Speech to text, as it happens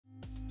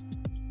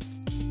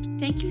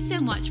Thank you so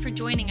much for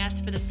joining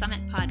us for the Summit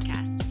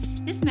Podcast.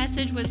 This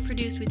message was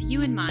produced with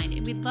you in mind,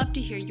 and we'd love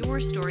to hear your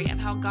story of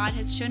how God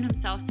has shown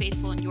himself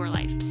faithful in your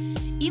life.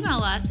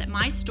 Email us at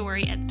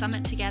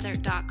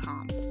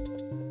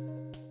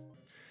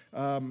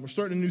mystory@summittogether.com. We're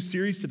starting a new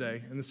series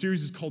today, and the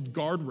series is called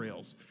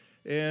Guardrails.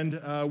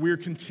 And we're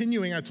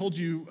continuing. I told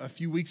you a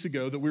few weeks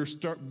ago that we're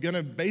going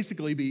to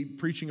basically be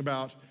preaching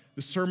about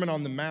the Sermon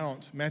on the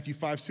Mount, Matthew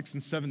 5, 6,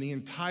 and 7, the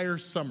entire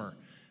summer.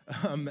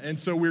 And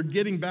so we're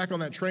getting back on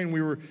that train.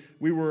 We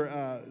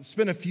were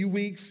spent a few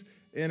weeks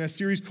in a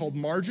series called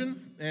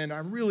Margin, and I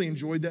really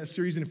enjoyed that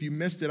series. And if you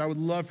missed it, I would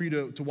love for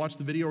you to watch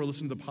the video or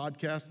listen to the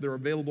podcast. They're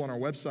available on our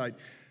website.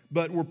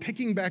 But we're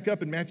picking back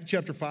up in Matthew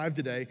chapter 5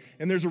 today,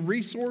 and there's a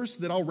resource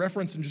that I'll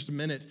reference in just a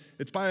minute.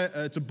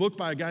 It's a book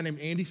by a guy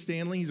named Andy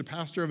Stanley. He's a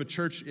pastor of a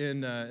church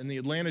in the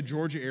Atlanta,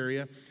 Georgia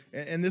area,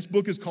 and this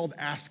book is called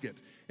Ask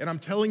It. And I'm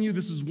telling you,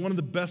 this is one of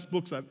the best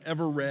books I've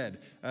ever read.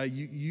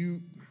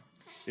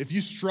 If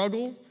you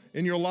struggle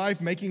in your life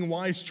making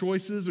wise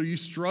choices, or you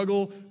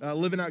struggle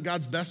living out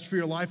God's best for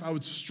your life, I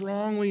would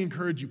strongly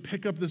encourage you,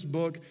 pick up this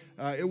book.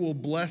 It will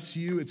bless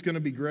you. It's going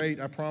to be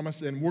great, I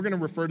promise. And we're going to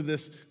refer to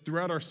this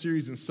throughout our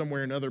series in some way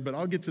or another, but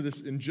I'll get to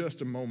this in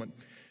just a moment.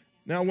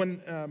 Now,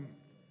 when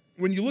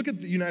you look at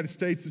the United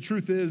States, the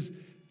truth is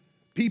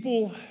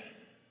people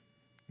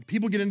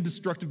get into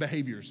destructive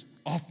behaviors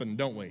often,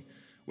 don't we?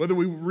 Whether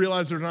we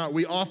realize it or not,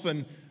 we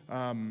often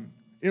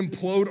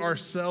implode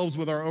ourselves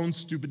with our own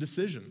stupid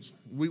decisions.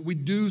 We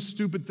do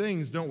stupid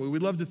things, don't we? We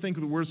love to think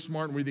that we're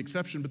smart and we're the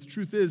exception, but the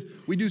truth is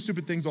we do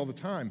stupid things all the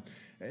time.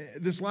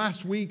 This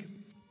last week,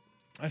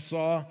 I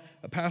saw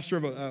a pastor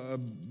of a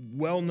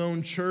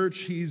well-known church.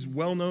 He's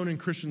well-known in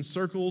Christian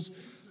circles,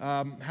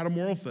 had a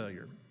moral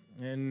failure.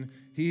 And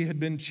he had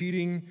been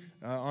cheating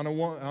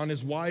on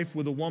his wife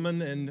with a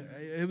woman, and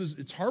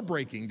it's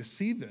heartbreaking to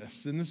see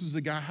this. And this is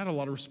a guy I had a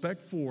lot of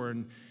respect for,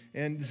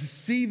 and to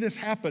see this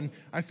happen,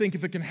 I think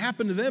if it can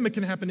happen to them, it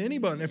can happen to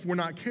anybody if we're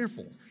not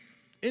careful.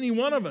 Any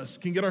one of us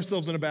can get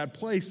ourselves in a bad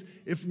place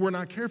if we're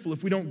not careful,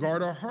 if we don't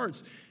guard our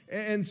hearts.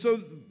 And so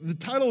the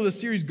title of the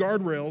series,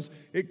 Guardrails,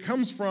 it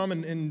comes from,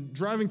 and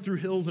driving through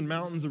hills and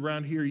mountains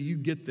around here, you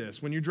get this.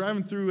 When you're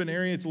driving through an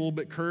area that's a little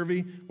bit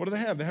curvy, what do they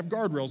have? They have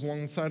guardrails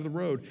along the side of the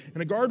road.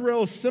 And a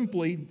guardrail is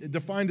simply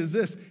defined as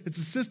this. It's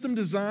a system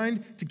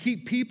designed to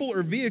keep people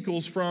or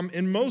vehicles from,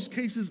 in most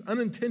cases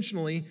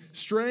unintentionally,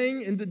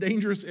 straying into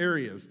dangerous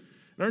areas.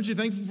 And aren't you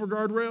thankful for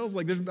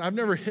guardrails? I've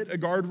never hit a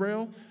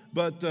guardrail,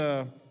 but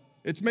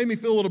it's made me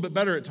feel a little bit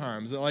better at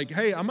times. Like,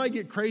 hey, I might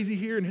get crazy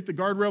here and hit the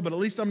guardrail, but at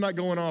least I'm not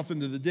going off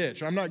into the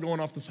ditch. I'm not going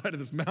off the side of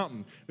this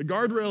mountain. The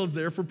guardrail is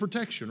there for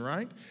protection,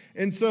 right?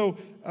 And so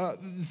the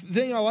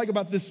thing I like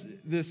about this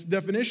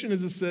definition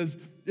is it says,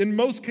 in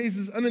most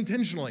cases,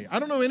 unintentionally. I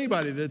don't know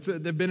anybody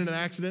they've been in an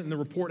accident, and the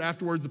report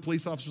afterwards, the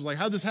police officer's like,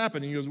 how'd this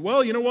happen? And he goes,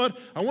 well, you know what?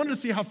 I wanted to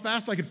see how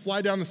fast I could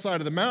fly down the side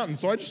of the mountain,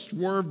 so I just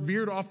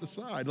veered off the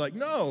side. Like,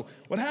 no,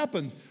 what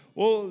happens?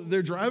 Well,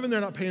 they're driving,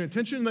 they're not paying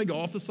attention, and they go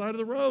off the side of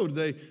the road.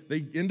 They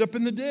end up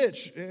in the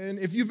ditch. And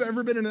if you've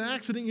ever been in an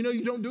accident, you know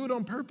you don't do it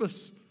on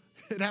purpose.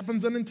 It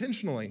happens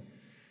unintentionally.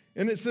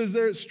 And it says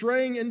they're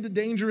straying into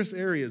dangerous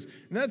areas.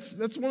 And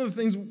that's one of the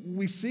things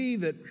we see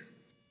that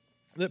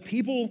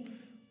people,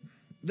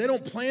 they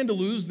don't plan to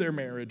lose their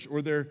marriage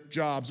or their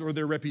jobs or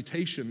their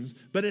reputations,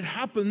 but it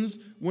happens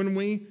when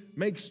we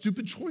make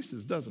stupid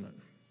choices, doesn't it?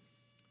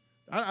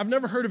 I've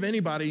never heard of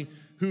anybody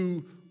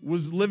who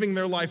was living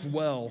their life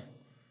well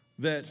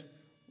that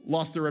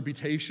lost their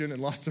reputation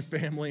and lost their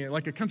family,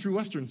 like a country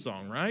western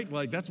song, right?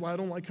 Like, that's why I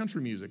don't like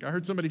country music. I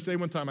heard somebody say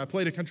one time, I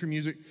played a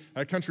country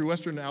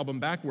western album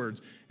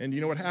backwards, and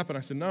you know what happened?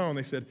 I said, no, and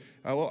they said,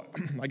 well,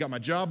 I got my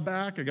job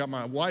back, I got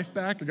my wife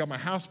back, I got my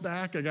house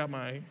back, I got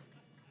my...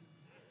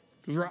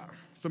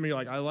 Some of you are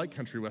like, I like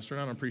country western,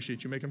 I don't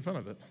appreciate you making fun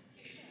of it.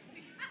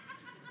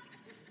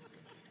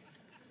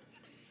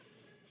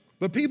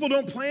 But people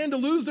don't plan to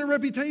lose their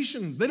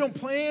reputations. They don't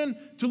plan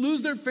to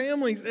lose their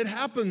families. It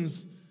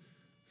happens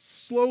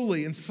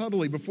slowly and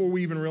subtly before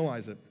we even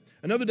realize it.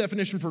 Another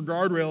definition for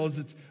guardrail is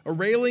it's a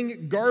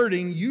railing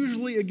guarding,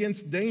 usually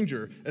against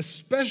danger,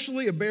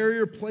 especially a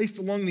barrier placed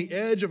along the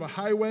edge of a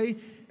highway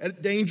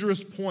at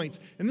dangerous points.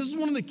 And this is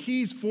one of the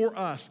keys for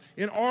us.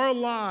 In our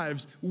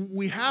lives,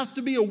 we have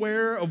to be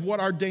aware of what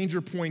our danger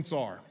points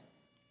are.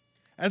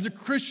 As a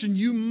Christian,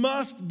 you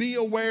must be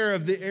aware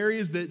of the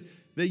areas that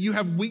you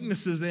have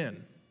weaknesses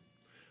in.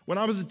 When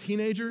I was a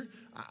teenager,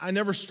 I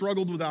never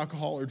struggled with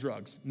alcohol or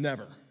drugs.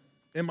 Never.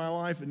 In my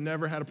life, it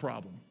never had a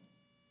problem.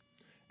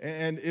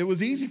 And it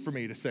was easy for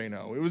me to say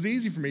no. It was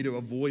easy for me to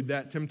avoid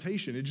that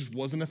temptation. It just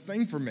wasn't a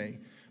thing for me.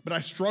 But I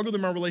struggled in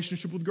my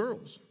relationship with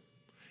girls.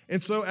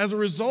 And so as a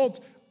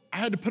result, I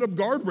had to put up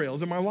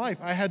guardrails in my life.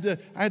 I had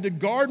to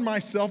guard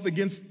myself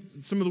against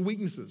some of the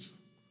weaknesses.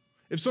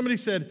 If somebody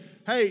said,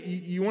 hey,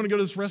 you want to go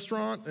to this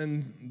restaurant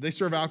and they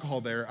serve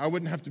alcohol there, I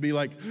wouldn't have to be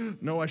like,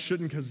 no, I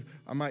shouldn't because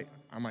I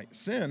might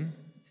sin.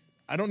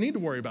 I don't need to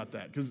worry about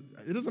that because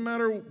it doesn't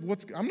matter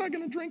I'm not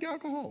going to drink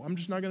alcohol. I'm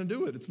just not going to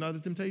do it. It's not a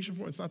temptation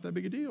for me. It's not that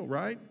big a deal,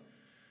 right?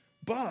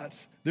 But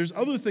there's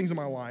other things in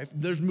my life.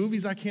 There's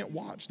movies I can't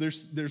watch.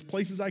 There's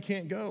places I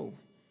can't go.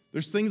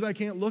 There's things I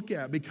can't look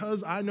at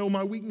because I know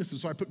my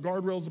weaknesses, so I put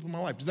guardrails up in my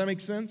life. Does that make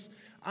sense?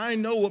 I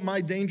know what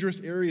my dangerous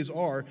areas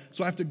are,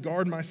 so I have to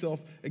guard myself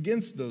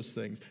against those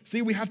things.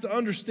 See, we have to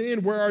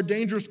understand where our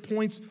dangerous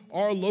points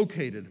are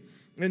located.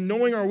 And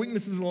knowing our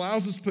weaknesses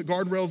allows us to put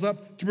guardrails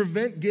up to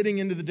prevent getting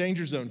into the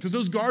danger zone. Because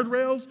those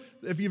guardrails,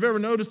 if you've ever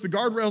noticed, the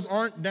guardrails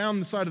aren't down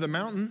the side of the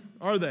mountain,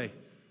 are they?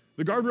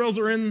 The guardrails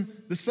are in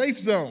the safe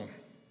zone.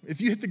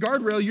 If you hit the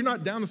guardrail, you're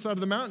not down the side of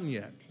the mountain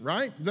yet,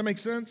 right? Does that make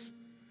sense?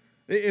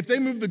 If they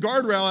moved the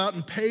guardrail out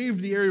and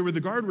paved the area where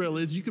the guardrail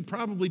is, you could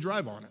probably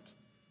drive on it.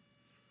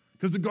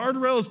 Because the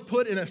guardrail is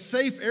put in a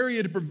safe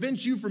area to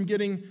prevent you from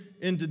getting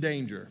into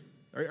danger.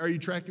 Are you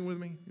tracking with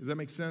me? Does that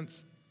make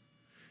sense?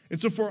 And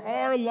so for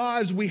our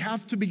lives, we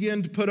have to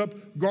begin to put up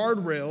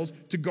guardrails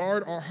to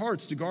guard our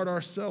hearts, to guard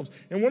ourselves.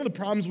 And one of the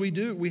problems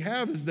we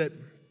have is that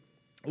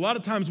a lot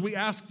of times we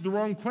ask the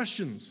wrong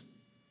questions.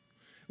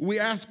 We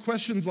ask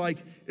questions like,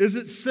 is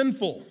it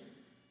sinful?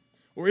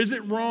 Or is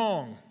it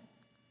wrong?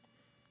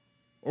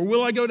 Or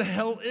will I go to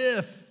hell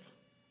if?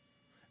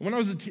 When I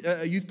was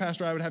a youth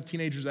pastor, I would have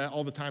teenagers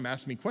all the time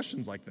ask me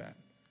questions like that.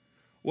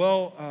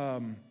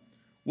 Well,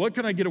 what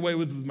can I get away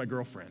with my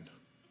girlfriend?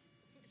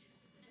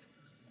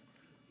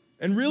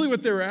 And really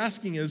what they were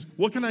asking is,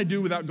 what can I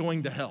do without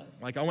going to hell?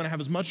 Like, I want to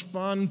have as much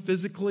fun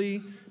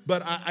physically,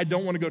 but I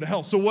don't want to go to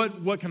hell. So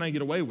what can I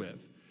get away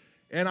with?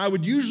 And I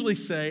would usually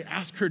say,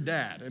 ask her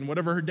dad. And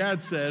whatever her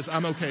dad says,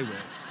 I'm okay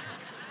with.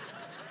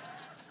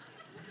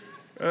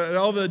 And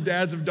all the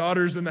dads of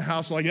daughters in the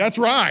house are like, that's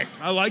right.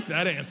 I like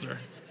that answer.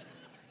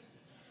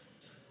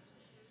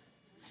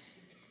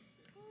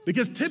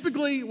 Because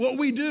typically what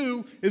we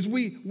do is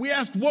we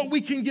ask what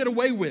we can get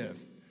away with.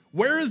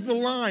 Where is the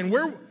line?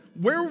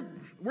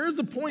 Where's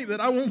the point that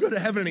I won't go to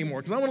heaven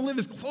anymore? Because I want to live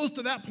as close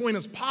to that point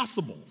as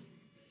possible.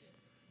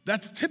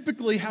 That's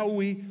typically how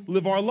we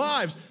live our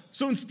lives.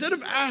 So instead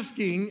of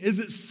asking, is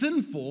it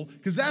sinful?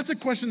 Because that's a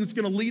question that's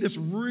going to lead us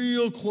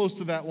real close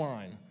to that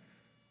line.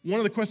 One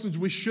of the questions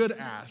we should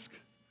ask,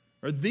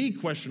 or the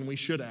question we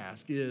should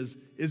ask is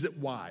it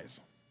wise?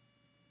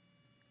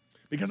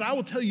 Because I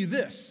will tell you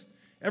this,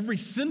 every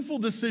sinful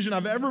decision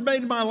I've ever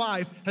made in my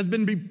life has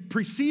been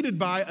preceded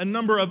by a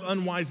number of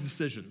unwise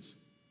decisions.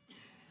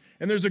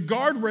 And there's a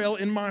guardrail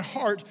in my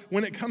heart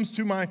when it comes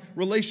to my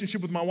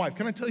relationship with my wife.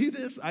 Can I tell you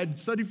this? I'd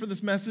studied for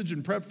this message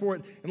and prepped for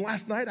it, and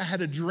last night I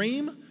had a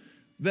dream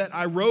that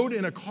I rode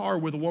in a car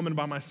with a woman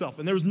by myself.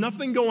 And there was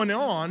nothing going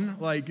on,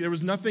 like there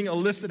was nothing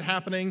illicit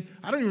happening.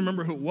 I don't even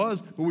remember who it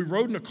was, but we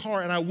rode in a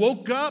car, and I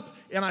woke up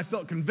and I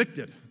felt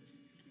convicted.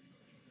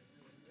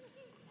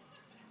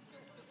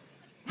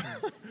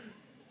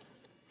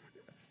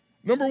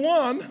 Number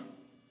one,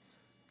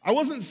 I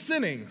wasn't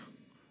sinning.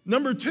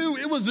 Number two,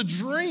 it was a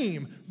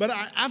dream. But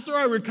after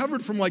I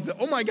recovered from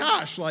oh my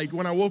gosh,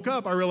 when I woke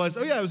up, I realized,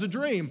 oh yeah, it was a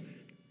dream.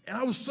 And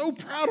I was so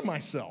proud of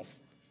myself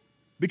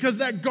because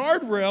that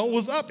guardrail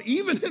was up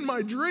even in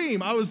my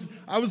dream. I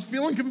was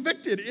feeling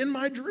convicted in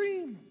my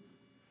dream.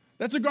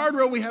 That's a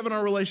guardrail we have in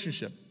our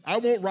relationship. I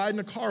won't ride in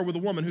a car with a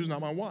woman who's not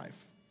my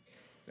wife.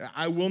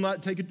 I will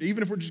not take it,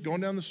 even if we're just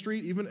going down the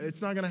street,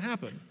 it's not going to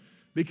happen.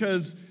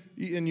 Because,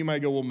 and you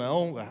might go, well,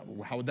 Mel,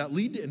 how would that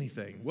lead to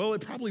anything? Well,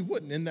 it probably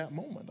wouldn't in that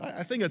moment.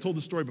 I think I told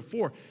the story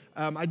before.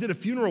 I did a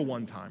funeral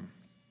one time,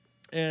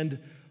 and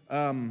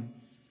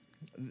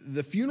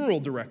the funeral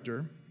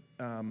director,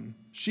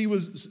 she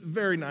was a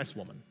very nice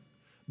woman,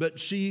 but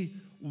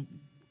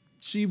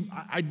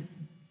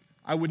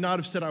I would not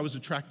have said I was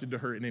attracted to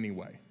her in any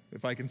way,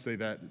 if I can say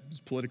that as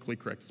politically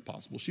correct as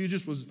possible. She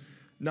just was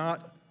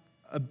not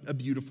a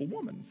beautiful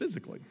woman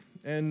physically,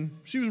 and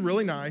she was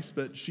really nice,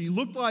 but she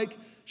looked like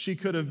she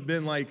could have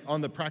been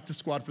on the practice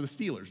squad for the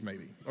Steelers,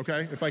 maybe,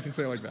 okay, if I can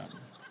say it like that.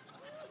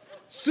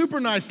 Super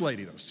nice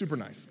lady, though, super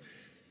nice.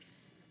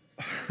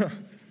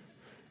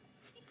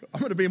 I'm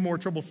going to be in more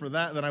trouble for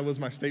that than I was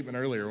my statement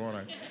earlier,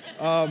 won't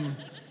I?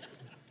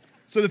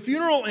 So the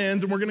funeral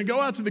ends, and we're going to go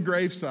out to the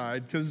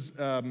graveside because,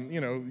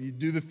 you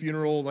do the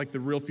funeral like the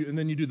real funeral, and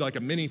then you do a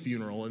mini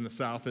funeral in the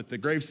South at the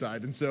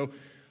graveside. And so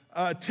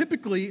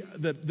typically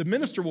the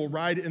minister will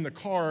ride in the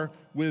car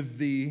with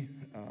the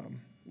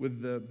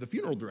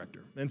funeral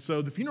director. And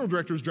so the funeral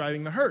director was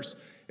driving the hearse.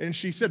 And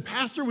she said,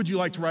 Pastor, would you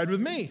like to ride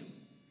with me?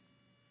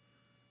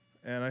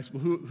 And I said,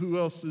 well, who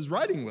else is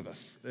riding with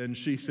us? And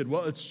she said,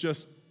 well, it's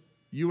just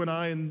you and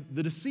I and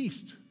the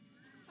deceased.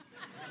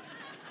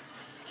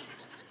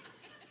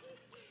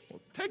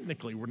 Well,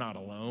 technically, we're not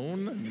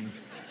alone.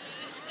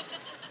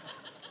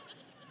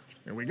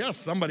 And we got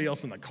somebody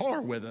else in the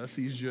car with us.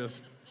 He's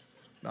just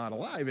not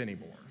alive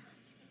anymore.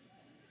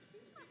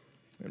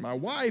 And my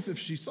wife, if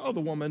she saw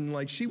the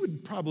woman, she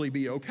would probably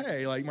be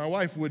okay. My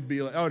wife would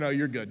be like, oh, no,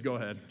 you're good. Go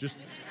ahead. Just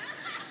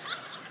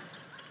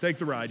take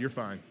the ride. You're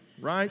fine.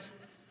 Right?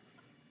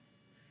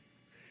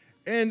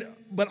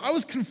 But I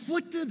was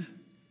conflicted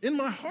in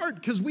my heart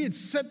because we had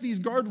set these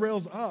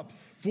guardrails up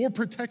for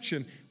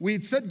protection. We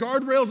had set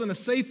guardrails in a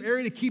safe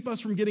area to keep us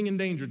from getting in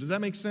danger. Does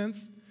that make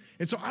sense?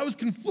 And so I was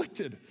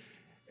conflicted.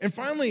 And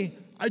finally,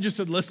 I just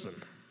said, listen,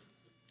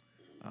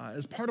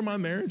 as part of my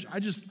marriage,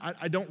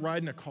 I don't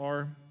ride in a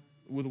car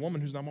with a woman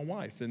who's not my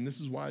wife, and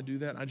this is why I do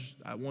that.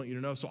 I want you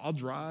to know. So I'll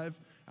drive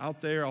out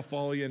there, I'll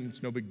follow you, and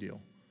it's no big deal.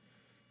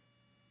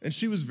 And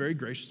she was very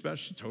gracious about it.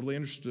 She totally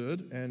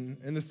understood.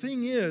 And the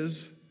thing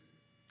is,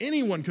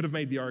 anyone could have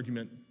made the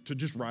argument to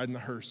just ride in the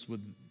hearse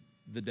with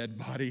the dead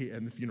body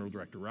and the funeral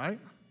director, right?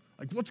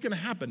 Like, what's going to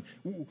happen?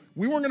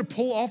 We weren't going to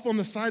pull off on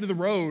the side of the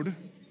road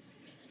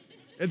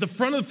at the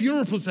front of the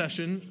funeral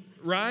procession,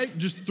 right?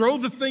 Just throw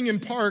the thing in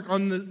park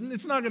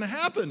it's not going to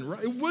happen,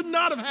 right? It would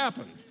not have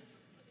happened.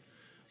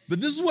 But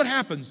this is what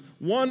happens.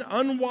 One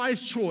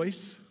unwise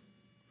choice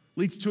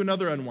leads to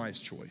another unwise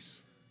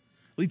choice,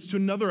 leads to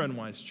another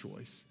unwise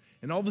choice.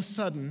 And all of a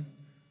sudden,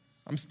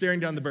 I'm staring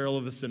down the barrel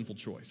of a sinful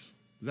choice.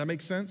 Does that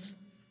make sense?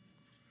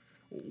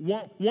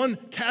 One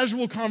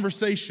casual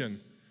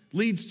conversation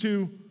leads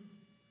to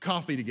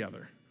coffee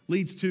together,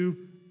 leads to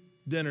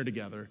dinner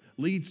together,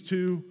 leads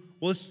to,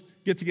 well, let's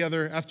get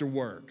together after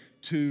work,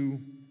 to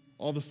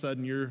all of a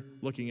sudden you're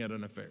looking at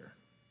an affair.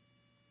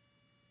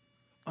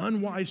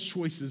 Unwise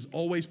choices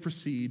always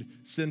precede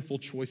sinful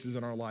choices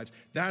in our lives.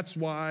 That's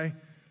why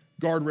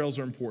guardrails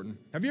are important.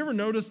 Have you ever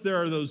noticed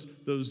there are those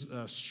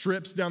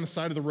strips down the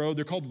side of the road?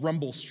 They're called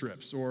rumble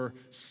strips or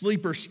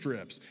sleeper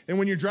strips. And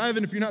when you're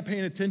driving, if you're not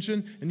paying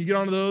attention and you get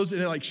onto those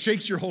and it like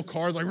shakes your whole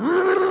car, it's like,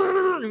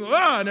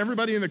 and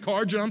everybody in the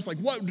car jumps like,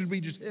 what did we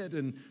just hit?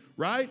 And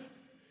right?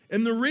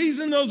 And the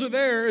reason those are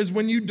there is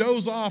when you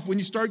doze off, when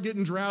you start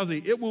getting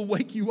drowsy, it will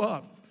wake you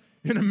up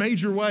in a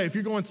major way. If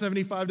you're going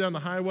 75 down the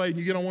highway and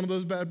you get on one of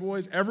those bad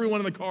boys,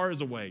 everyone in the car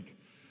is awake.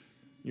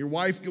 Your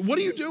wife, what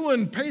are you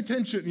doing? Pay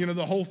attention,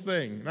 the whole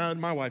thing. Now,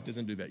 my wife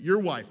doesn't do that. Your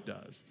wife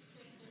does.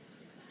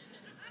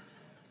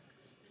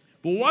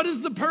 But what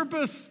is the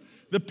purpose?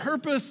 The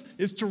purpose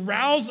is to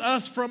rouse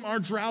us from our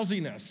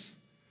drowsiness,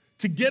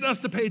 to get us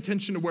to pay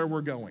attention to where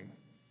we're going.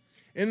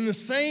 And in the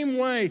same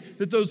way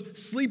that those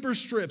sleeper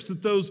strips,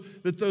 that those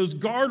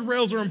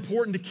guardrails are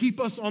important to keep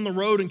us on the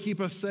road and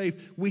keep us safe,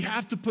 we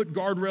have to put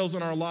guardrails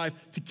in our life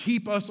to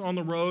keep us on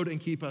the road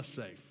and keep us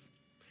safe.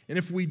 And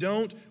if we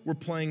don't, we're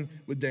playing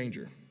with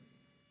danger.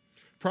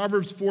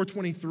 Proverbs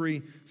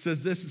 4:23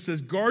 says this. It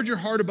says, guard your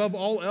heart above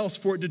all else,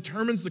 for it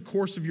determines the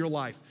course of your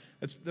life.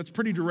 That's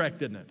pretty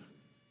direct, isn't it?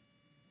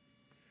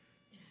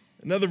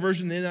 Another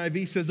version, the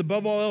NIV, says,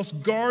 above all else,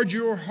 guard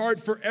your heart,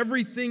 for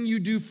everything you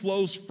do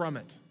flows from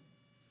it.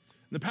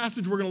 The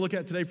passage we're going to look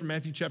at today from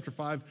Matthew chapter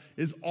 5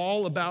 is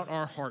all about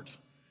our heart.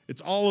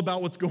 It's all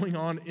about what's going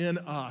on in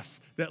us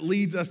that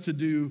leads us to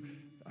do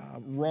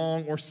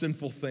wrong or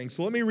sinful things.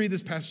 So let me read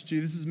this passage to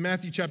you. This is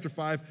Matthew chapter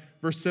 5,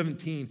 verse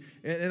 17.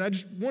 And I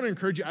just want to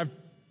encourage you.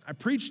 I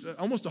preached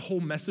almost a whole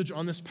message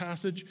on this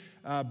passage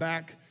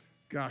back,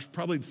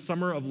 probably the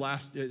summer of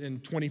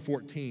in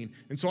 2014.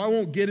 And so I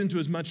won't get into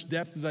as much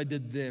depth as I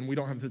did then. We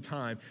don't have the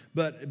time.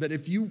 But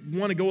if you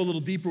want to go a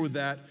little deeper with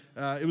that,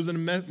 it was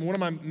in one of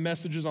my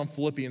messages on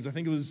Philippians. I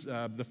think it was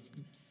the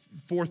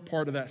fourth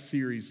part of that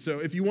series. So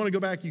if you want to go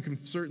back, you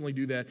can certainly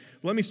do that.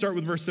 Let me start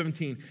with verse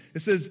 17.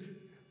 It says,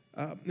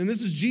 and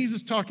this is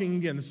Jesus talking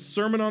again, the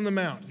Sermon on the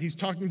Mount. He's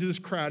talking to this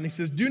crowd, and he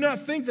says, do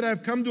not think that I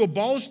have come to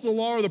abolish the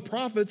law or the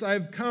prophets. I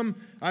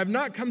have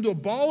not come to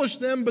abolish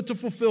them, but to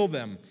fulfill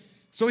them.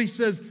 So he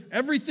says,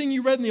 everything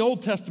you read in the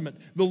Old Testament,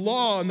 the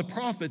law and the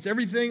prophets,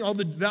 everything, all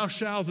the thou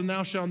shalls and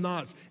thou shalt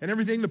nots, and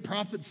everything the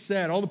prophets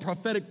said, all the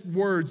prophetic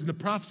words and the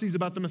prophecies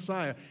about the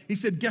Messiah. He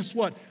said, guess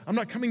what? I'm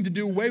not coming to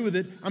do away with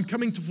it. I'm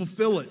coming to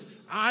fulfill it.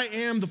 I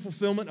am the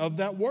fulfillment of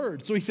that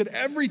word. So he said,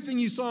 everything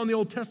you saw in the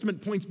Old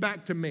Testament points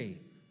back to me.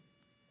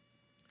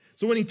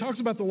 So when he talks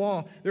about the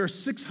law, there are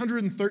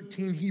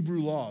 613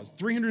 Hebrew laws,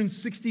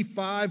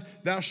 365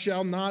 thou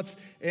shalt nots,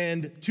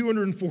 and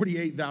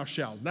 248 thou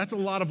shalls. That's a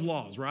lot of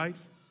laws, right?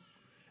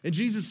 And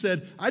Jesus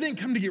said, I didn't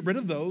come to get rid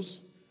of those.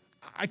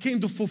 I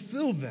came to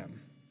fulfill them.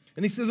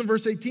 And he says in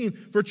verse 18,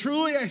 for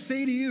truly I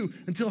say to you,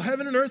 until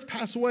heaven and earth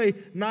pass away,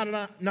 not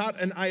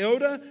an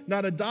iota,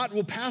 not a dot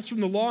will pass from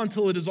the law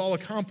until it is all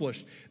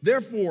accomplished.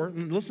 Therefore,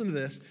 and listen to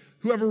this,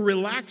 whoever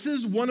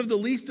relaxes one of the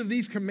least of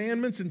these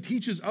commandments and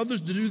teaches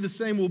others to do the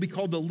same will be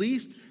called the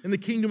least in the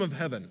kingdom of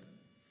heaven.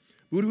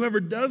 But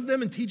whoever does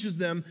them and teaches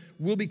them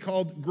will be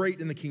called great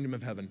in the kingdom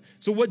of heaven.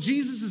 So what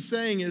Jesus is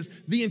saying is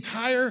the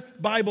entire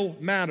Bible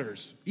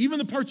matters. Even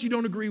the parts you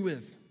don't agree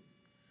with.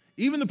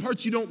 Even the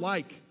parts you don't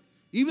like.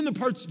 Even the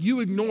parts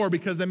you ignore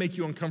because they make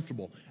you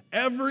uncomfortable.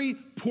 Every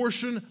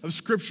portion of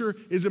Scripture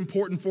is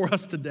important for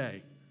us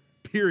today.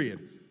 Period.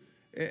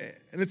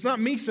 And it's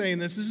not me saying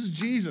this. This is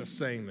Jesus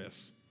saying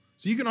this.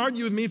 So you can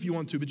argue with me if you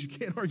want to, but you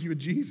can't argue with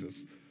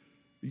Jesus.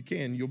 You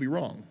can, you'll be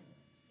wrong.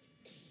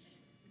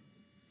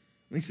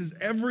 And he says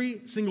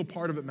every single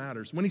part of it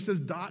matters. When he says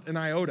dot and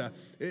iota,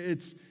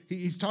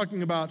 he's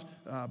talking about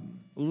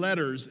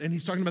letters, and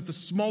he's talking about the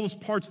smallest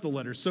parts of the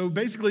letters. So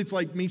basically it's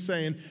like me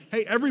saying,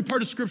 hey, every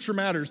part of Scripture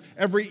matters.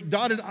 Every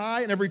dotted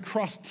I and every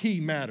crossed T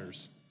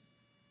matters.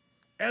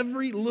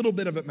 Every little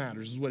bit of it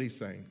matters is what he's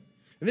saying.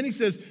 And then he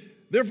says,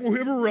 Therefore,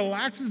 whoever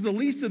relaxes the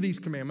least of these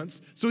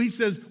commandments, so he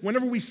says,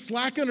 whenever we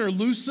slacken or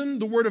loosen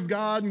the word of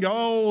God and go,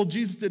 oh, well,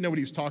 Jesus didn't know what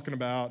he was talking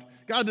about.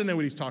 God didn't know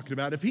what he was talking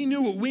about. If he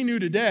knew what we knew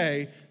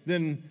today,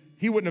 then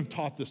he wouldn't have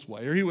taught this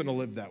way, or he wouldn't have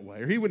lived that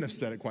way, or he wouldn't have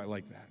said it quite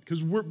like that,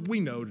 because we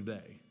know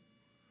today.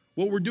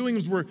 What we're doing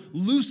is we're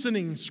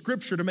loosening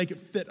Scripture to make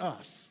it fit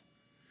us.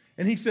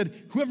 And he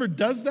said, whoever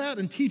does that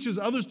and teaches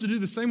others to do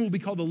the same will be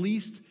called the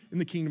least in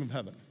the kingdom of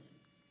heaven.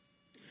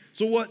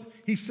 So what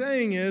he's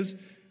saying is,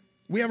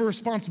 we have a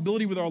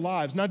responsibility with our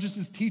lives, not just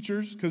as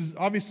teachers, because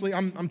obviously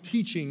I'm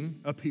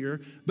teaching up here,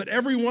 but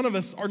every one of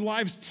us, our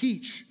lives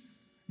teach.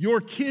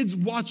 Your kids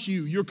watch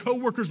you. Your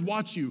coworkers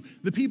watch you.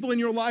 The people in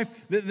your life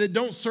that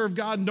don't serve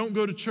God and don't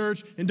go to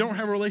church and don't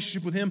have a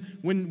relationship with him,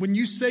 when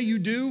you say you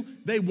do,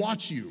 they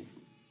watch you.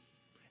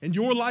 And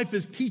your life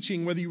is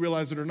teaching whether you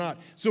realize it or not.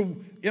 So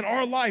in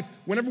our life,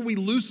 whenever we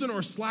loosen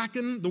or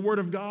slacken the word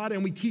of God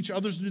and we teach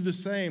others to do the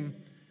same,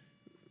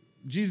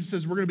 Jesus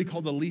says we're going to be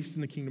called the least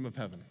in the kingdom of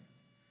heaven.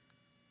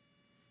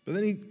 But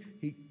then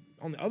he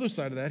on the other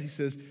side of that, he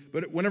says,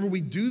 but whenever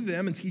we do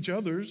them and teach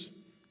others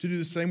to do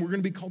the same, we're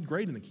going to be called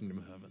great in the kingdom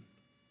of heaven.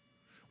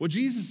 What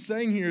Jesus is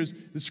saying here is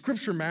the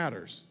Scripture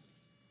matters.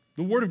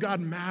 The Word of God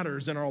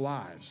matters in our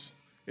lives.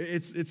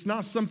 It's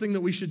not something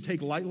that we should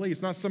take lightly.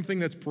 It's not something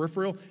that's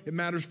peripheral. It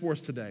matters for us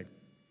today.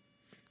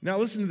 Now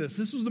listen to this.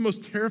 This was the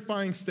most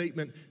terrifying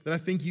statement that I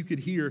think you could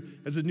hear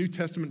as a New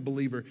Testament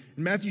believer.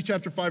 In Matthew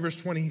chapter 5, verse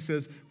 20, he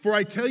says, "For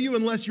I tell you,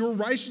 unless your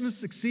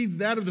righteousness exceeds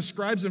that of the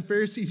scribes and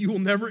Pharisees, you will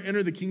never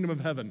enter the kingdom of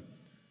heaven."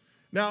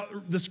 Now,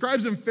 the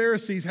scribes and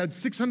Pharisees had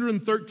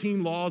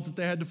 613 laws that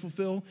they had to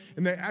fulfill,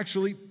 and they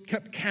actually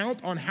kept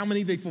count on how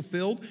many they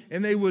fulfilled,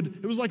 and it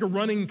was like a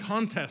running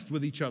contest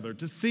with each other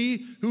to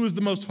see who was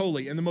the most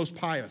holy and the most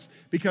pious,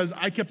 because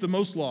I kept the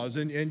most laws,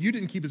 and you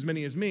didn't keep as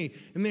many as me.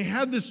 And they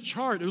had this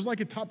chart. It was like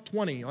a top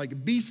 20,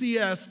 like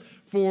BCS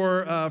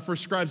for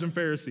scribes and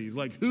Pharisees,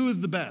 like who is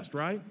the best,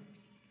 right?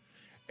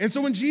 And so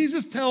when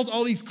Jesus tells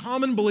all these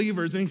common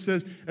believers, and he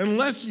says,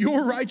 unless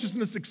your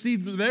righteousness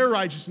exceeds their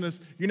righteousness,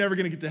 you're never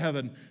going to get to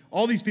heaven.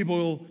 All these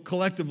people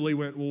collectively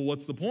went, well,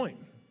 what's the point?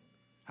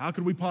 How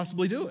could we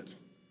possibly do it?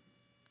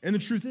 And the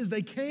truth is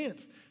they can't,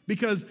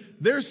 because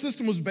their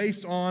system was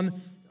based on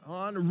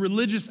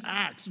religious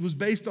acts. It was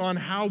based on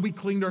how we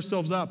cleaned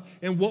ourselves up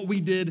and what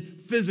we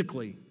did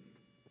physically.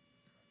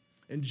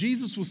 And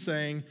Jesus was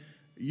saying,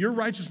 your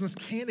righteousness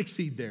can't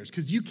exceed theirs,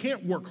 because you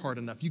can't work hard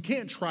enough. You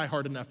can't try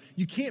hard enough.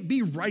 You can't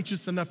be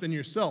righteous enough in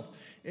yourself.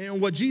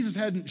 And what Jesus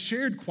hadn't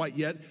shared quite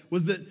yet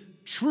was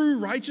that true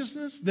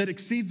righteousness that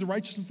exceeds the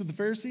righteousness of the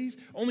Pharisees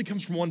only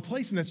comes from one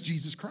place, and that's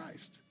Jesus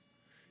Christ.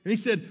 And he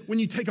said, when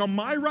you take on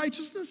my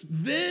righteousness,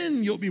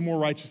 then you'll be more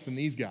righteous than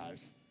these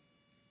guys.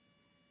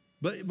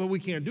 But we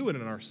can't do it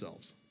in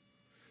ourselves.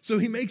 So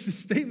he makes this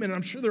statement, and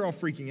I'm sure they're all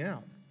freaking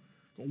out.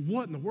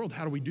 What in the world?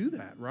 How do we do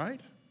that,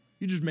 right?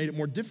 You just made it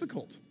more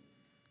difficult.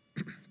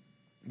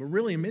 But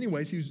really, in many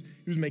ways, he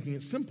was making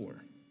it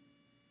simpler.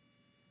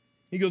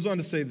 He goes on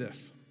to say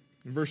this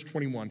in verse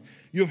 21.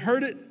 You have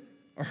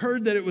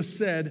heard that it was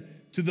said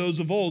to those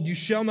of old, you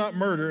shall not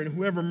murder, and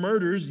whoever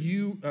murders,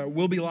 you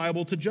will be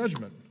liable to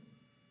judgment.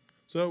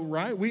 So,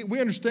 right, we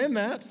understand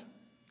that.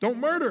 Don't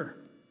murder.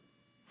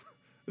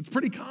 It's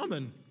pretty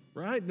common,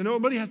 right?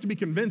 Nobody has to be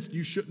convinced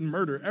you shouldn't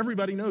murder.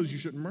 Everybody knows you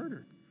shouldn't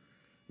murder.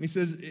 And he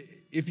says,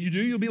 if you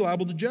do, you'll be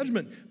liable to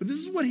judgment. But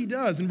this is what he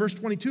does. In verse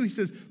 22, he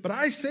says, but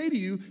I say to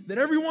you that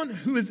everyone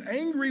who is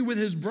angry with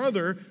his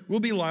brother will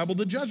be liable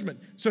to judgment.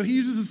 So he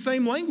uses the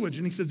same language.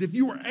 And he says, if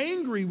you are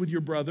angry with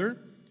your brother,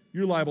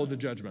 you're liable to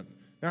judgment.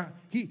 Now,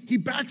 he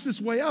backs this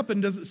way up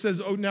and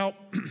says, oh, now,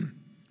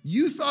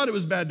 you thought it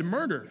was bad to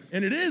murder.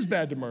 And it is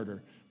bad to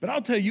murder. But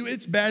I'll tell you,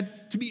 it's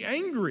bad to be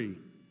angry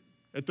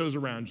at those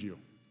around you.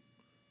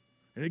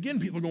 And again,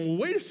 people are going, well,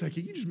 wait a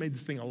second. You just made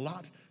this thing a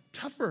lot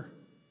tougher.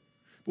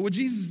 But what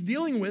Jesus is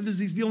dealing with is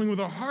he's dealing with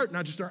our heart,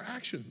 not just our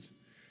actions.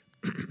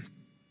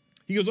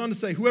 He goes on to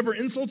say, whoever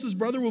insults his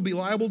brother will be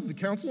liable to the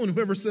council, and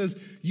whoever says,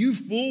 you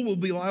fool, will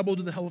be liable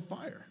to the hell of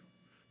fire.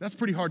 That's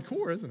pretty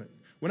hardcore, isn't it?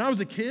 When I was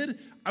a kid,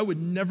 I would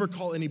never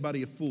call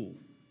anybody a fool,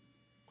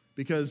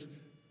 because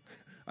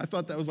I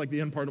thought that was like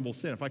the unpardonable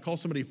sin. If I call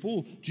somebody a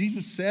fool,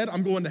 Jesus said,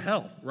 I'm going to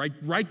hell,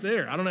 right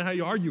there. I don't know how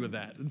you argue with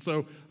that. And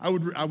so I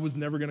was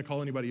never going to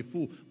call anybody a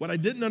fool. What I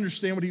didn't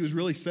understand what he was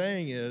really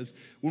saying is,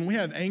 when we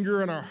have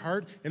anger in our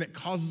heart and it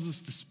causes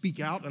us to speak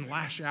out and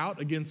lash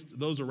out against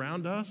those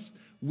around us,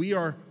 we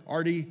are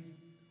already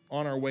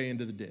on our way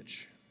into the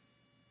ditch.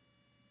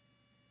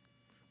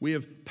 We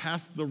have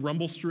passed the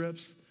rumble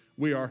strips.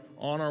 We are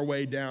on our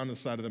way down the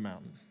side of the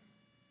mountain.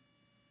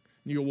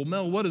 And you go, well,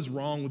 Mel, what is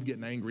wrong with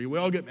getting angry? We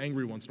all get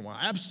angry once in a while.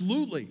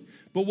 Absolutely.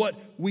 But what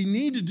we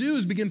need to do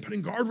is begin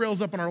putting guardrails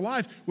up in our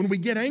life. When we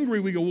get angry,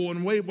 we go, well,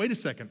 wait a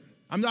second.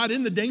 I'm not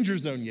in the danger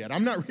zone yet.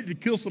 I'm not ready to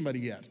kill somebody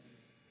yet.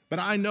 But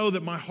I know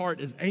that my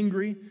heart is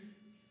angry,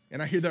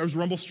 and I hear those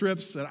rumble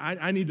strips, and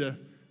I need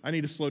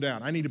to slow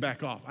down. I need to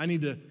back off. I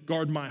need to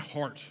guard my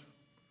heart,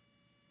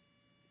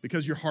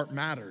 because your heart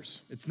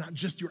matters. It's not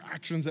just your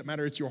actions that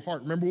matter, it's your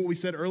heart. Remember what we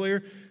said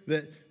earlier?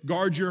 That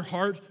guard your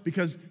heart,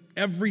 because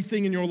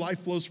everything in your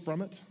life flows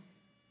from it.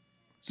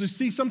 So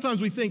see,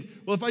 sometimes we think,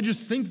 well, if I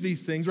just think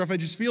these things or if I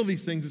just feel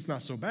these things, it's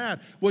not so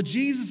bad. What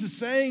Jesus is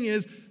saying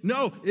is,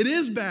 no, it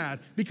is bad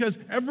because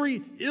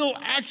every ill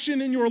action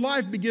in your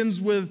life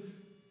begins with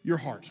your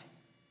heart.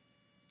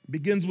 It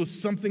begins with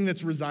something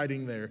that's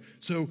residing there.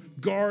 So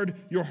guard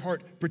your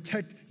heart,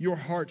 protect your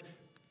heart.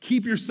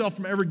 Keep yourself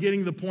from ever getting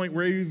to the point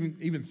where you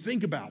even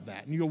think about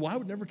that. And you go, well, I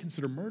would never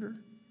consider murder.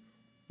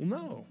 Well,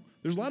 no.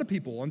 There's a lot of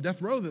people on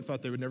death row that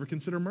thought they would never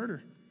consider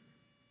murder.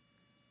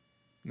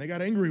 And they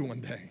got angry one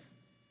day.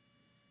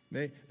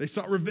 They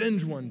sought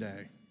revenge one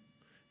day.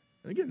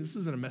 And again, this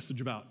isn't a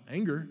message about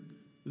anger.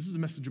 This is a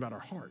message about our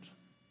heart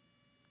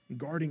and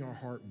guarding our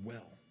heart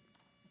well.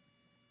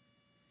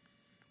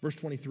 Verse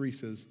 23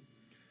 says,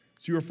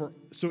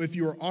 so if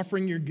you are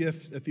offering your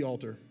gift at the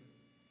altar,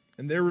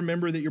 and there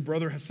remember that your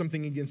brother has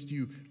something against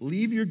you,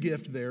 leave your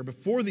gift there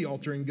before the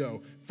altar and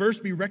go.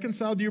 First be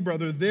reconciled to your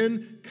brother,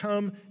 then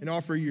come and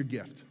offer your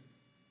gift.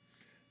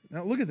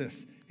 Now look at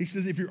this. He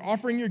says, if you're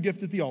offering your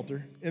gift at the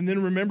altar, and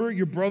then remember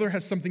your brother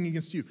has something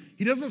against you.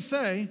 He doesn't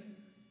say,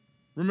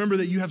 remember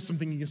that you have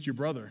something against your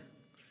brother.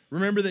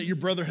 Remember that your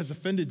brother has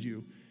offended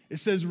you. It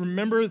says,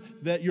 remember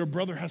that your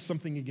brother has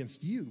something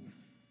against you.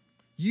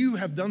 You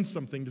have done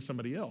something to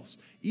somebody else.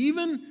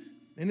 Even,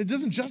 and it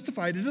doesn't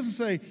justify it. It doesn't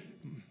say,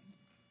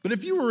 but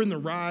if you were in the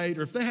right,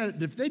 or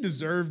if they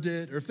deserved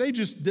it, or if they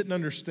just didn't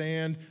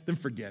understand, then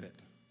forget it.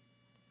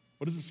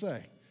 What does it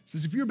say? It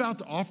says, if you're about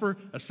to offer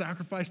a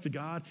sacrifice to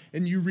God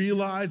and you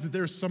realize that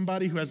there's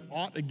somebody who has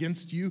aught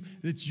against you,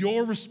 that it's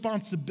your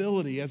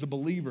responsibility as a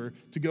believer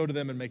to go to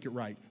them and make it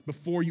right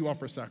before you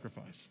offer a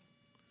sacrifice.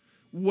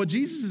 What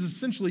Jesus is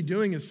essentially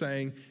doing is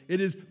saying, it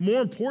is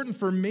more important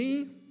for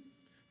me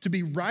to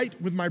be right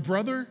with my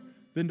brother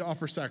than to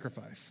offer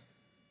sacrifice.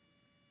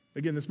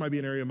 Again, this might be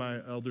an area my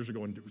elders are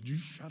going, would you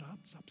shut up?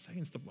 Stop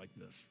saying stuff like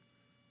this.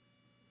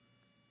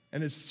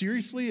 And as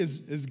seriously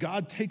as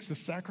God takes the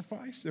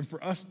sacrifice and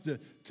for us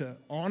to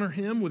honor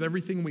him with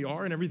everything we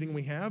are and everything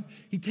we have,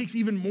 he takes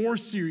even more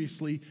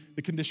seriously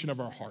the condition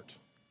of our heart.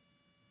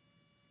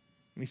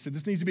 And he said,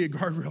 this needs to be a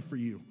guardrail for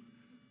you.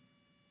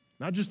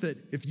 Not just that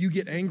if you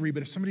get angry,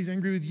 but if somebody's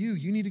angry with you,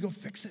 you need to go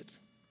fix it.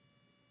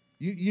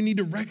 You need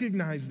to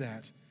recognize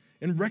that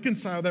and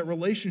reconcile that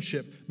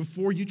relationship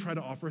before you try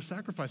to offer a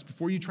sacrifice,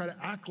 before you try to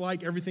act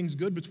like everything's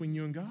good between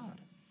you and God.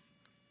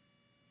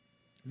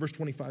 Verse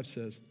 25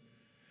 says,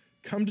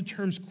 come to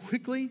terms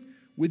quickly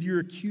with your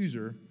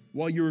accuser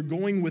while you are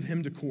going with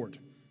him to court,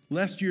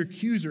 lest your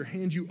accuser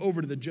hand you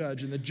over to the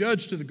judge and the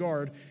judge to the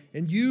guard,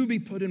 and you be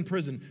put in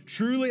prison.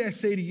 Truly I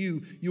say to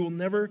you, you will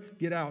never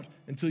get out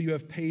until you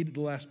have paid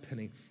the last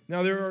penny.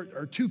 Now there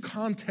are two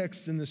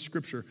contexts in this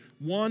scripture.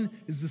 One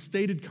is the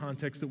stated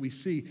context that we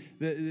see.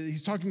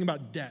 He's talking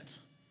about debt.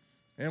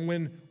 And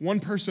when one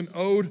person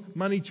owed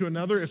money to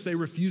another, if they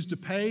refused to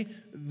pay,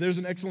 there's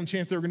an excellent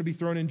chance they were going to be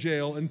thrown in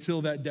jail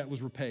until that debt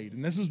was repaid.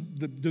 And this is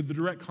the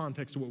direct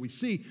context of what we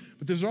see.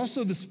 But there's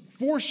also this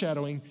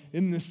foreshadowing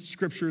in this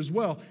scripture as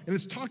well. And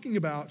it's talking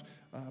about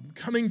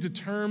coming to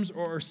terms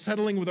or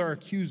settling with our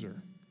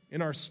accuser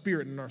in our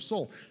spirit and in our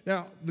soul.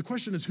 Now, the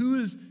question is,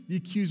 who is the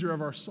accuser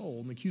of our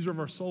soul? And the accuser of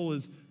our soul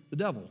is the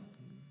devil.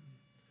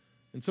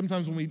 And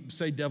sometimes when we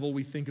say devil,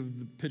 we think of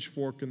the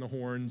pitchfork and the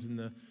horns and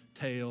the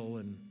tail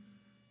and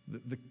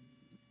the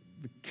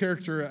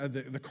character,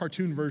 the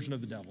cartoon version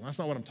of the devil. That's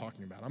not what I'm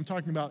talking about. I'm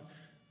talking about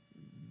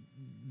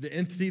the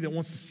entity that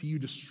wants to see you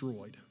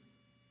destroyed.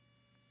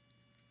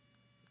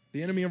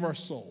 The enemy of our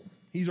soul.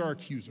 He's our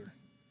accuser.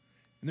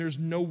 And there's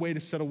no way to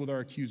settle with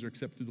our accuser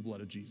except through the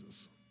blood of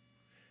Jesus.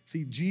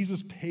 See,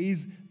 Jesus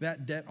pays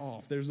that debt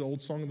off. There's the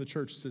old song in the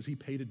church that says he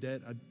paid a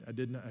debt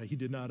he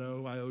did not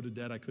owe. I owed a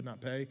debt I could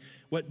not pay.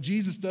 What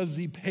Jesus does is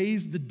he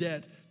pays the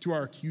debt to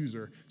our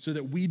accuser so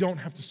that we don't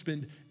have to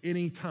spend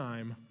any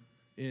time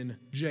in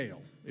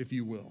jail, if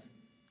you will.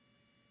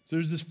 So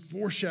there's this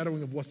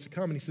foreshadowing of what's to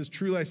come. And he says,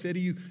 truly I say to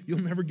you,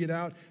 you'll never get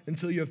out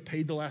until you have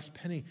paid the last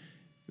penny.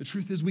 The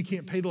truth is we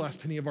can't pay the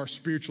last penny of our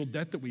spiritual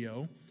debt that we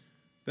owe.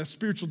 That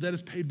spiritual debt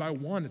is paid by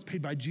one. It's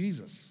paid by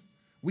Jesus.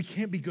 We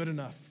can't be good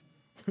enough.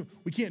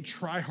 We can't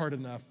try hard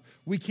enough.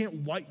 We can't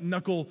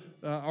white-knuckle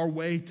our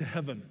way to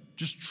heaven,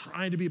 just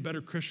trying to be a better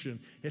Christian.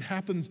 It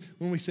happens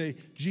when we say,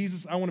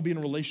 Jesus, I want to be in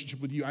a relationship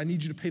with you. I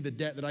need you to pay the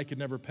debt that I could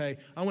never pay.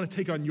 I want to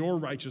take on your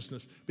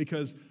righteousness,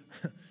 because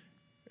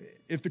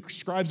if the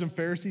scribes and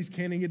Pharisees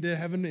can't get to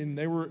heaven and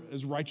they were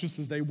as righteous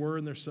as they were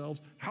in themselves,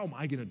 how am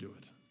I going to do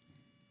it?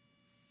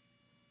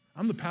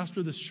 I'm the pastor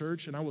of this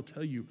church, and I will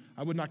tell you,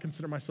 I would not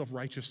consider myself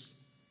righteous.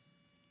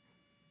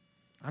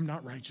 I'm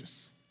not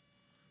righteous.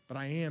 But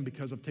I am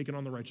because I've taken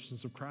on the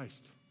righteousness of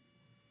Christ.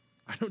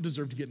 I don't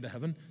deserve to get into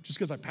heaven just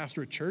because I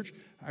pastor a church.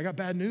 I got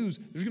bad news.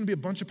 There's going to be a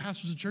bunch of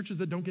pastors of churches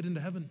that don't get into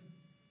heaven.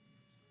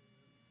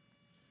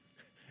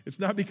 It's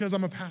not because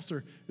I'm a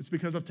pastor. It's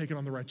because I've taken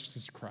on the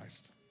righteousness of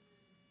Christ.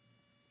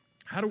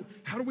 How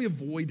do we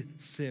avoid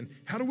sin?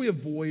 How do we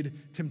avoid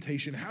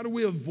temptation? How do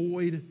we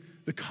avoid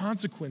the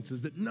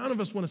consequences that none of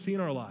us want to see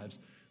in our lives?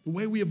 The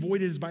way we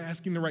avoid it is by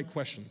asking the right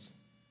questions.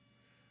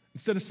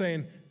 Instead of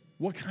saying,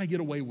 what can I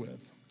get away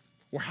with?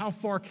 Or how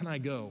far can I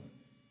go?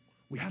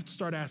 We have to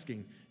start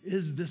asking,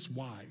 is this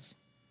wise?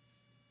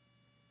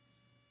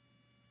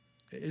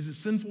 Is it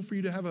sinful for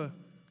you to have a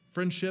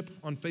friendship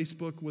on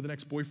Facebook with an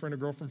ex-boyfriend or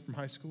girlfriend from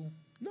high school?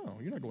 No,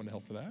 you're not going to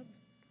hell for that.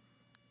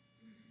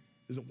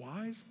 Is it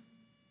wise?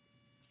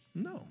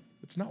 No,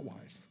 it's not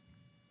wise.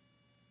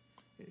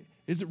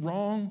 Is it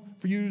wrong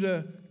for you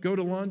to go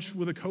to lunch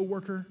with a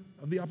coworker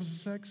of the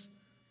opposite sex?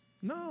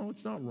 No,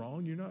 it's not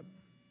wrong. You're not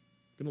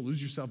going to lose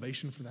your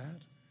salvation for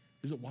that.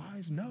 Is it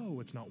wise? No,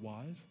 it's not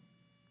wise.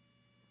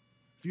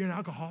 If you're an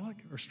alcoholic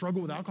or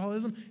struggle with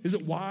alcoholism, is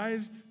it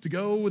wise to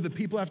go with the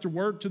people after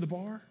work to the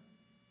bar?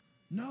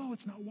 No,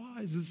 it's not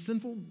wise. Is it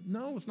sinful?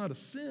 No, it's not a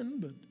sin,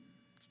 but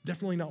it's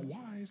definitely not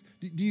wise.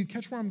 Do you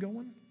catch where I'm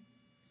going?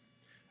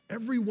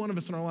 Every one of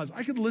us in our lives,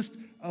 I could list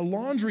a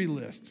laundry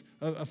list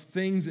of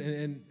things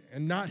and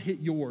not hit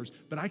yours,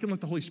 but I can let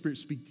the Holy Spirit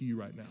speak to you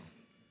right now.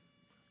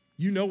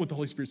 You know what the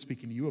Holy Spirit's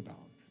speaking to you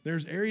about.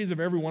 There's areas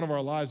of every one of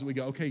our lives that we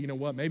go, okay, you know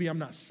what? Maybe I'm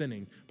not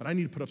sinning, but I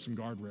need to put up some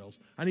guardrails.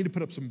 I need to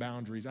put up some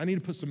boundaries. I need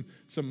to put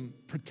some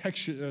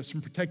protection, some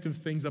protective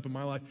things up in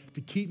my life to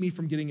keep me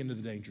from getting into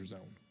the danger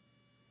zone.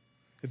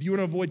 If you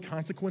want to avoid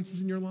consequences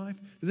in your life,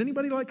 does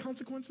anybody like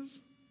consequences?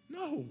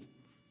 No,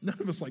 none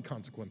of us like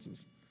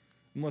consequences.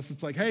 Unless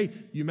it's like, hey,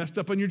 you messed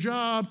up on your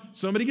job,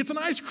 somebody gets an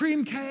ice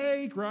cream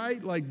cake,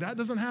 right? Like, that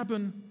doesn't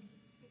happen.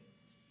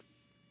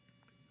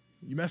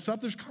 You mess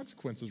up, there's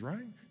consequences,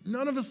 right?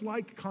 None of us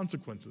like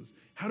consequences.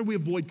 How do we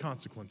avoid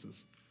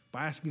consequences?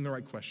 By asking the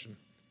right question.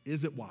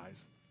 Is it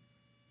wise?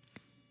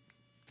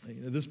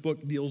 This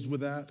book deals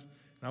with that,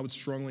 and I would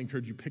strongly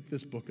encourage you, pick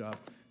this book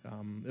up.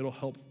 It'll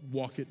help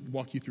walk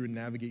you through and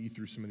navigate you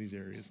through some of these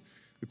areas.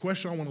 The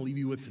question I want to leave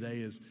you with today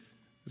is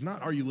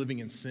not, are you living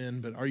in sin,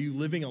 but are you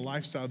living a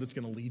lifestyle that's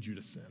going to lead you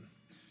to sin?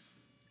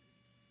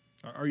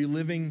 Are you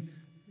living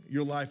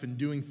your life and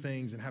doing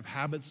things and have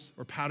habits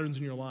or patterns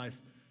in your life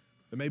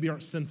that maybe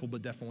aren't sinful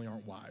but definitely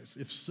aren't wise?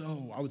 If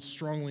so, I would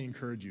strongly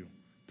encourage you,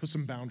 put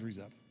some boundaries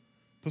up,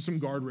 put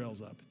some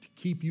guardrails up to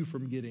keep you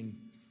from getting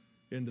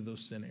into those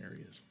sin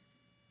areas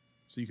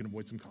so you can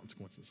avoid some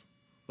consequences.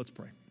 Let's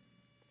pray.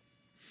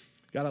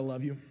 God, I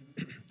love you.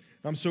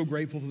 I'm so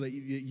grateful that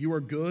you are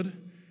good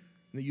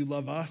and that you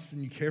love us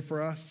and you care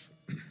for us.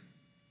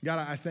 God,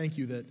 I thank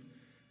you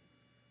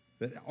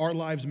that our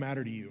lives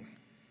matter to you,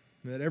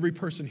 that every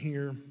person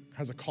here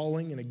has a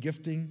calling and a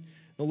gifting.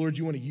 The Lord,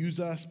 you want to use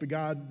us, but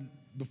God,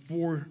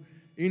 before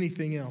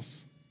anything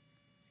else,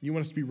 you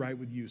want us to be right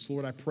with you. So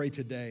Lord, I pray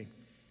today,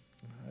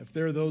 if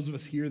there are those of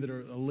us here that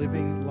are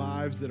living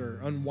lives that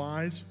are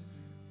unwise,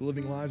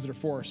 living lives that are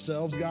for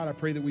ourselves, God, I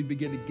pray that we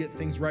begin to get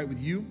things right with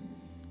you,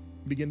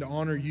 begin to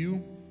honor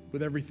you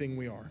with everything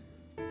we are.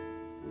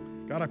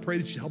 God, I pray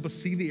that you help us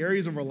see the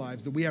areas of our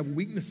lives that we have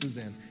weaknesses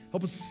in.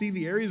 Help us see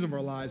the areas of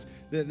our lives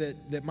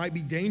that might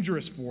be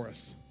dangerous for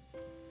us.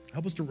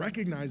 Help us to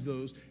recognize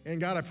those. And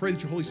God, I pray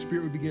that your Holy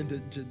Spirit would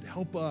begin to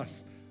help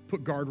us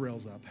put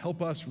guardrails up.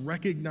 Help us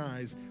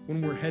recognize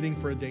when we're heading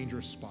for a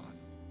dangerous spot.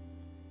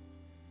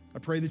 I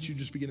pray that you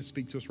just begin to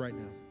speak to us right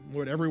now.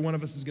 Lord, every one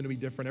of us is going to be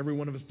different. Every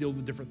one of us deal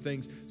with different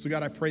things. So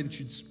God, I pray that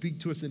you'd speak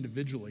to us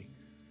individually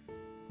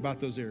about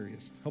those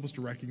areas. Help us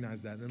to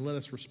recognize that and then let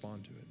us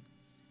respond to it.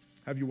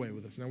 Have your way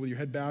with us. Now, with your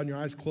head bowed and your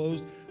eyes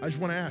closed, I just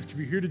want to ask, if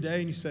you're here today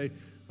and you say,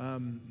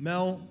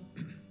 Mel,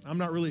 I'm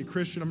not really a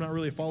Christian, I'm not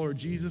really a follower of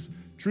Jesus.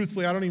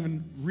 Truthfully, I don't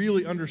even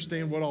really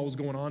understand what all was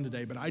going on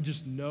today, but I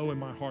just know in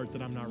my heart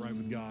that I'm not right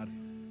with God.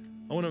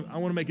 I want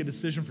to make a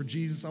decision for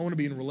Jesus. I want to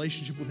be in a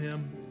relationship with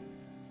him,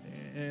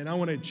 and I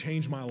want to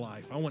change my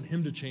life. I want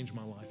him to change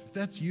my life. If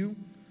that's you,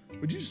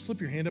 would you just slip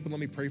your hand up and let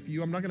me pray for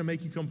you? I'm not going to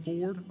make you come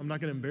forward. I'm not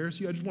going to embarrass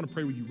you. I just want to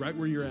pray with you right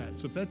where you're at.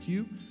 So if that's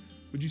you,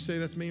 would you say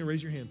that's me and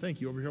raise your hand? Thank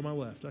you. Over here on my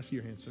left. I see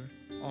your hand, sir.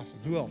 Awesome.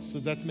 Who else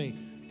says that's me?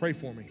 Pray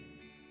for me.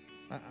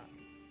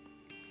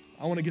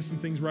 I want to get some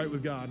things right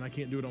with God, and I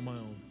can't do it on my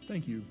own.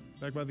 Thank you.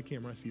 Back by the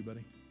camera. I see you,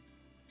 buddy.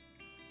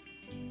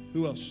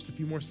 Who else? Just a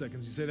few more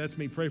seconds. You say, that's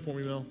me. Pray for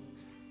me, Mel.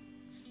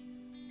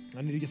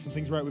 I need to get some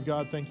things right with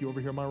God. Thank you. Over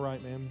here on my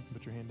right, ma'am.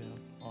 Put your hand down.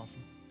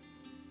 Awesome.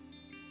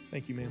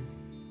 Thank you, ma'am.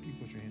 You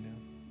can put your hand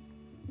down.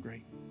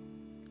 Great.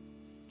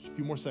 Just a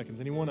few more seconds.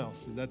 Anyone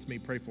else says, that's me.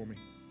 Pray for me.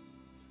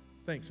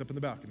 Thanks. Up in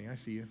the balcony. I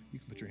see you. You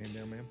can put your hand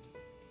down, ma'am.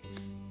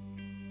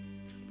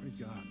 Praise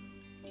God.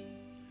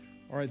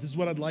 All right, this is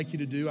what I'd like you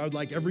to do. I would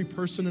like every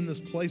person in this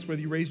place, whether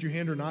you raised your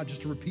hand or not,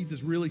 just to repeat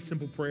this really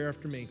simple prayer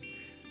after me.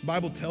 The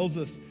Bible tells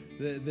us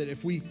that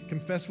if we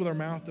confess with our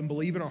mouth and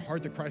believe in our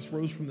heart that Christ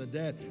rose from the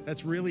dead,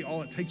 that's really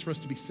all it takes for us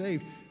to be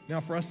saved. Now,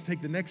 for us to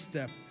take the next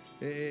step,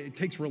 it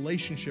takes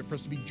relationship for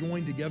us to be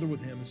joined together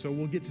with him. And so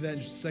we'll get to that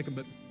in just a second,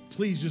 but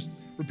please just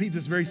repeat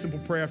this very simple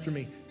prayer after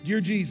me.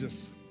 Dear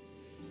Jesus,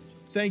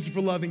 thank you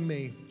for loving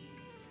me,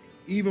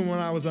 even when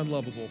I was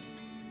unlovable.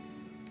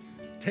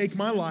 Take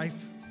my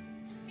life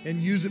and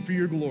use it for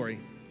your glory.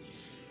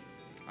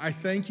 I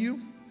thank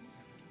you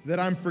that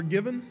I'm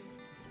forgiven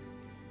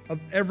of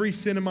every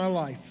sin in my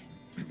life.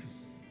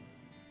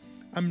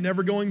 I'm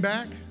never going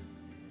back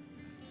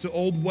to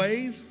old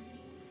ways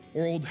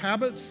or old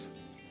habits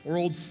or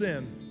old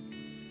sin.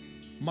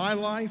 My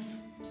life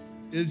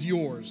is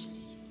yours,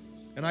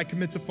 and I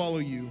commit to follow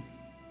you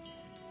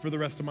for the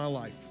rest of my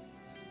life.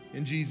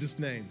 In Jesus'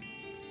 name,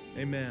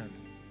 amen.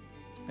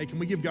 Hey, can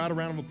we give God a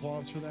round of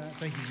applause for that?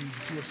 Thank you,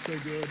 Jesus. You are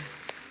so good.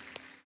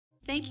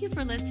 Thank you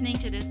for listening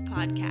to this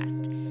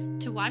podcast.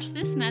 To watch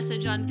this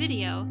message on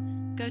video,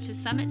 go to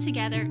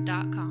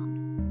summittogether.com.